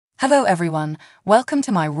Hello everyone, welcome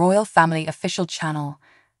to my Royal Family official channel.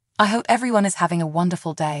 I hope everyone is having a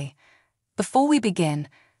wonderful day. Before we begin,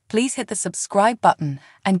 please hit the subscribe button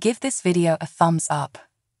and give this video a thumbs up.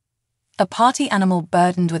 A party animal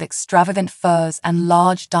burdened with extravagant furs and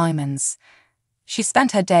large diamonds. She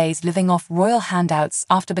spent her days living off royal handouts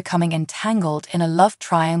after becoming entangled in a love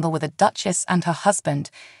triangle with a duchess and her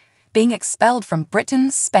husband, being expelled from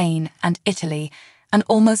Britain, Spain, and Italy, and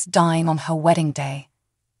almost dying on her wedding day.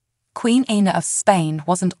 Queen Anna of Spain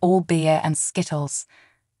wasn't all beer and skittles.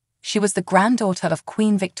 She was the granddaughter of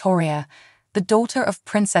Queen Victoria, the daughter of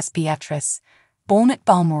Princess Beatrice, born at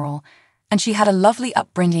Balmoral, and she had a lovely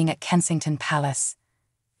upbringing at Kensington Palace.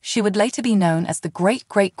 She would later be known as the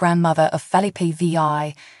great-great-grandmother of Felipe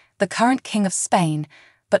VI, the current King of Spain,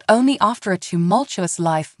 but only after a tumultuous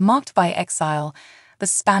life marked by exile, the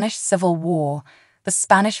Spanish Civil War, the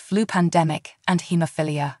Spanish flu pandemic, and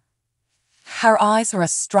hemophilia. Her eyes were a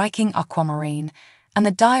striking aquamarine, and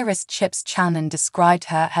the diarist Chips Channon described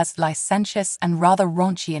her as licentious and rather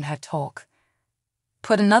raunchy in her talk.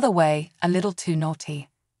 Put another way, a little too naughty.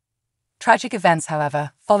 Tragic events,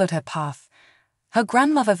 however, followed her path. Her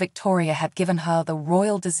grandmother Victoria had given her the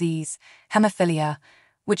royal disease, hemophilia,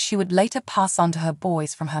 which she would later pass on to her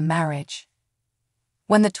boys from her marriage.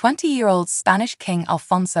 When the 20-year-old Spanish King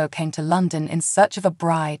Alfonso came to London in search of a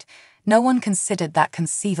bride, no one considered that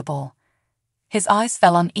conceivable. His eyes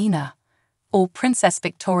fell on Ina, or Princess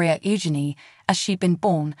Victoria Eugenie, as she'd been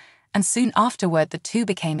born, and soon afterward the two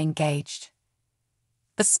became engaged.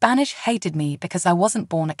 The Spanish hated me because I wasn't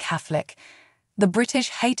born a Catholic. The British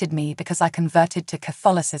hated me because I converted to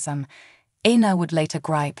Catholicism, Ina would later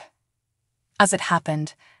gripe. As it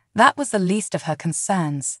happened, that was the least of her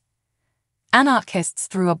concerns. Anarchists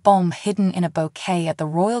threw a bomb hidden in a bouquet at the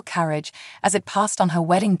royal carriage as it passed on her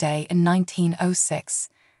wedding day in 1906.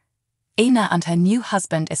 Ina and her new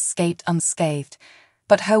husband escaped unscathed,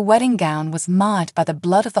 but her wedding gown was marred by the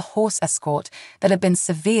blood of the horse escort that had been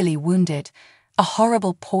severely wounded, a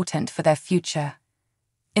horrible portent for their future.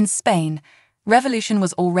 In Spain, revolution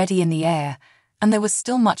was already in the air, and there was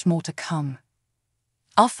still much more to come.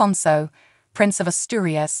 Alfonso, Prince of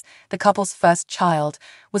Asturias, the couple's first child,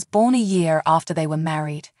 was born a year after they were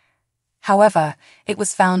married. However, it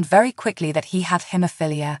was found very quickly that he had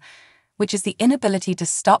hemophilia, which is the inability to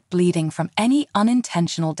stop bleeding from any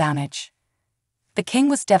unintentional damage. The king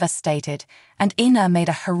was devastated, and Ina made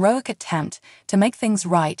a heroic attempt to make things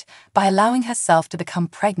right by allowing herself to become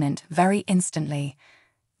pregnant very instantly.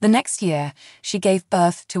 The next year, she gave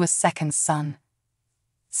birth to a second son.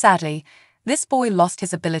 Sadly, this boy lost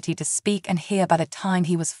his ability to speak and hear by the time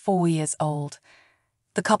he was 4 years old.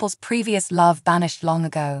 The couple's previous love vanished long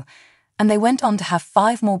ago, and they went on to have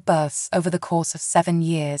 5 more births over the course of 7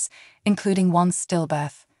 years, including one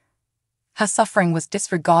stillbirth. Her suffering was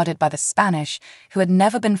disregarded by the Spanish, who had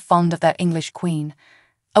never been fond of their English queen.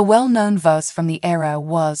 A well-known verse from the era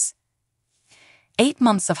was, 8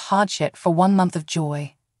 months of hardship for 1 month of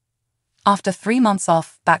joy. After 3 months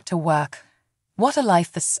off, back to work. What a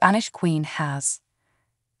life the Spanish queen has.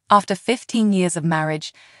 After 15 years of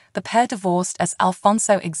marriage, the pair divorced as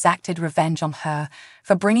Alfonso exacted revenge on her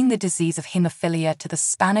for bringing the disease of hemophilia to the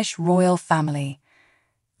Spanish royal family.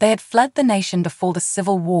 They had fled the nation before the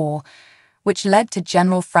Civil War, which led to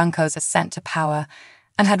General Franco's ascent to power,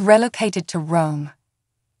 and had relocated to Rome.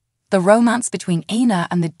 The romance between Ina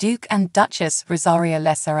and the Duke and Duchess Rosario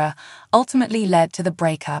Lesera ultimately led to the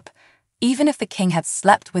breakup, even if the king had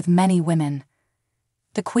slept with many women.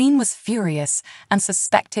 The queen was furious and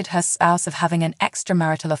suspected her spouse of having an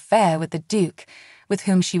extramarital affair with the duke, with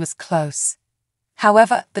whom she was close.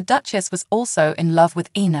 However, the duchess was also in love with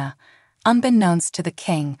Ina, unbeknownst to the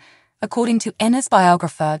king, according to Ina's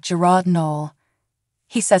biographer Gerard Knoll.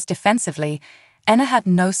 He says defensively, Ina had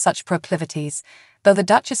no such proclivities, though the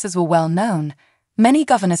duchesses were well known. Many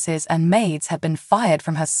governesses and maids had been fired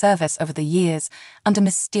from her service over the years under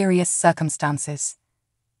mysterious circumstances.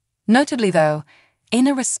 Notably though,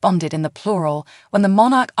 Ina responded in the plural when the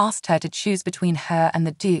monarch asked her to choose between her and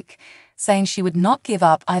the duke, saying she would not give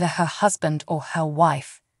up either her husband or her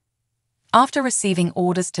wife. After receiving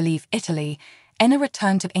orders to leave Italy, Ina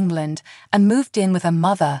returned to England and moved in with her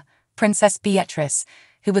mother, Princess Beatrice,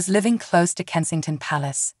 who was living close to Kensington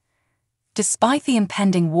Palace. Despite the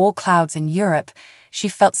impending war clouds in Europe, she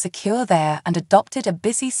felt secure there and adopted a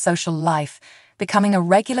busy social life, becoming a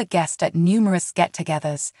regular guest at numerous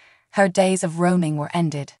get-togethers. Her days of roaming were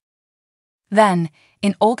ended. Then,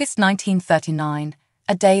 in August 1939,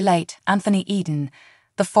 a day late, Anthony Eden,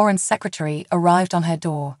 the Foreign Secretary, arrived on her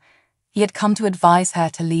door. He had come to advise her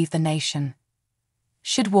to leave the nation.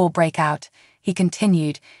 Should war break out, he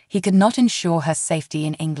continued, he could not ensure her safety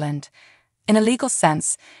in England. In a legal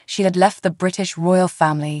sense, she had left the British royal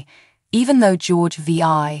family, even though George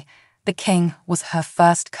VI, the king, was her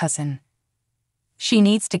first cousin. She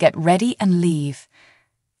needs to get ready and leave.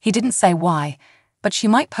 He didn't say why, but she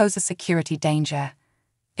might pose a security danger.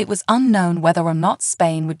 It was unknown whether or not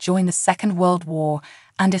Spain would join the Second World War,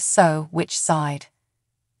 and if so, which side.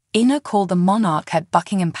 Ina called the monarch at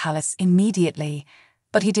Buckingham Palace immediately,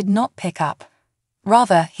 but he did not pick up.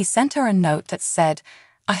 Rather, he sent her a note that said,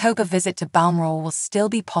 "I hope a visit to Balmoral will still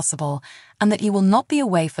be possible, and that you will not be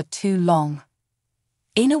away for too long."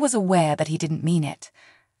 Ina was aware that he didn't mean it.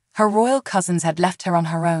 Her royal cousins had left her on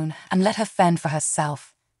her own and let her fend for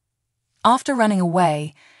herself. After running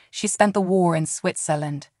away, she spent the war in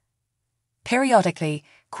Switzerland. Periodically,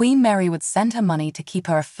 Queen Mary would send her money to keep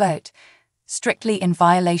her afloat, strictly in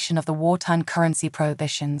violation of the wartime currency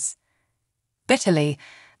prohibitions. Bitterly,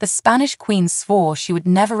 the Spanish queen swore she would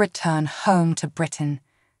never return home to Britain.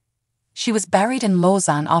 She was buried in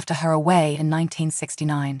Lausanne after her away in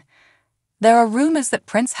 1969. There are rumors that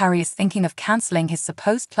Prince Harry is thinking of cancelling his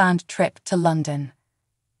supposed planned trip to London.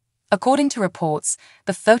 According to reports,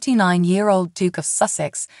 the 39-year-old Duke of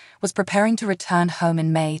Sussex was preparing to return home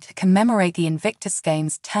in May to commemorate the Invictus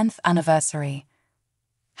Games' 10th anniversary.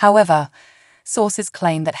 However, sources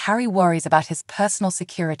claim that Harry worries about his personal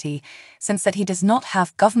security since that he does not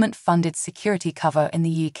have government-funded security cover in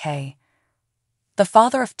the UK. The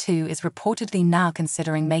father of two is reportedly now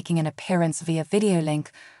considering making an appearance via video link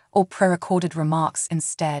or pre-recorded remarks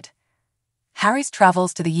instead. Harry's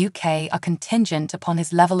travels to the UK are contingent upon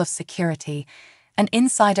his level of security, an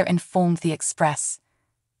insider informed The Express.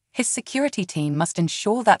 His security team must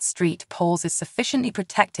ensure that Street Pauls is sufficiently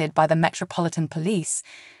protected by the Metropolitan Police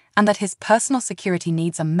and that his personal security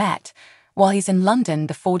needs are met while he's in London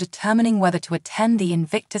before determining whether to attend the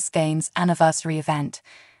Invictus Games anniversary event.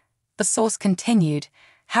 The source continued,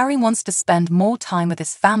 Harry wants to spend more time with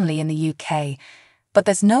his family in the UK, but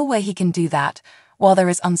there's no way he can do that while there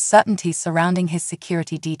is uncertainty surrounding his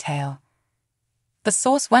security detail. The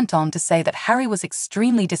source went on to say that Harry was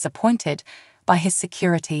extremely disappointed by his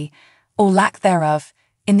security, or lack thereof,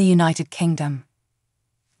 in the United Kingdom.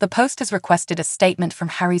 The Post has requested a statement from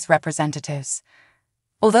Harry's representatives.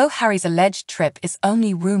 Although Harry's alleged trip is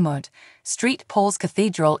only rumoured, St. Paul's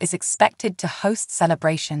Cathedral is expected to host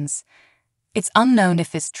celebrations. It's unknown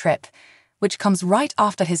if this trip, which comes right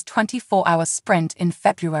after his 24-hour sprint in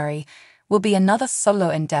February, will be another solo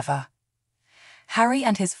endeavour. Harry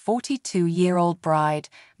and his 42-year-old bride,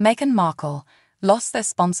 Meghan Markle, lost their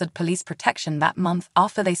sponsored police protection that month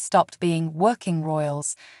after they stopped being working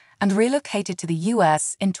royals and relocated to the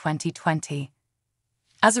US in 2020.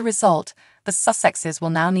 As a result, the Sussexes will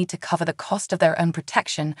now need to cover the cost of their own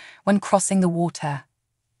protection when crossing the water.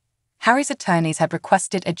 Harry's attorneys had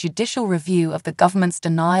requested a judicial review of the government's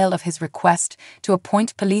denial of his request to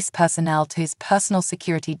appoint police personnel to his personal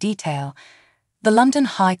security detail. The London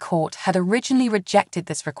High Court had originally rejected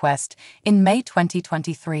this request in May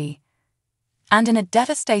 2023. And in a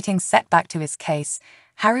devastating setback to his case,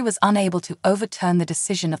 Harry was unable to overturn the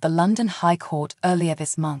decision of the London High Court earlier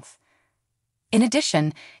this month. In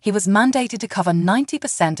addition, he was mandated to cover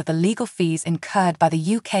 90% of the legal fees incurred by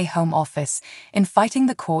the UK Home Office in fighting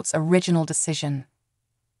the court's original decision.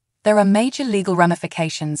 There are major legal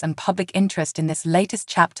ramifications and public interest in this latest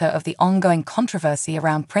chapter of the ongoing controversy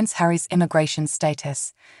around Prince Harry's immigration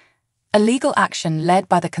status. A legal action led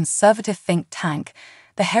by the conservative think tank,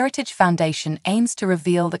 the Heritage Foundation, aims to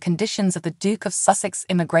reveal the conditions of the Duke of Sussex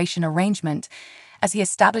immigration arrangement as he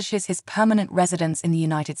establishes his permanent residence in the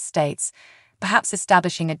United States, perhaps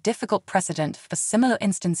establishing a difficult precedent for similar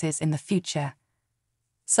instances in the future.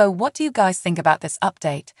 So what do you guys think about this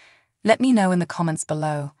update? Let me know in the comments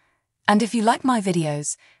below. And if you like my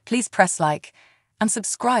videos, please press like and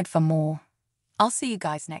subscribe for more. I'll see you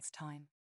guys next time.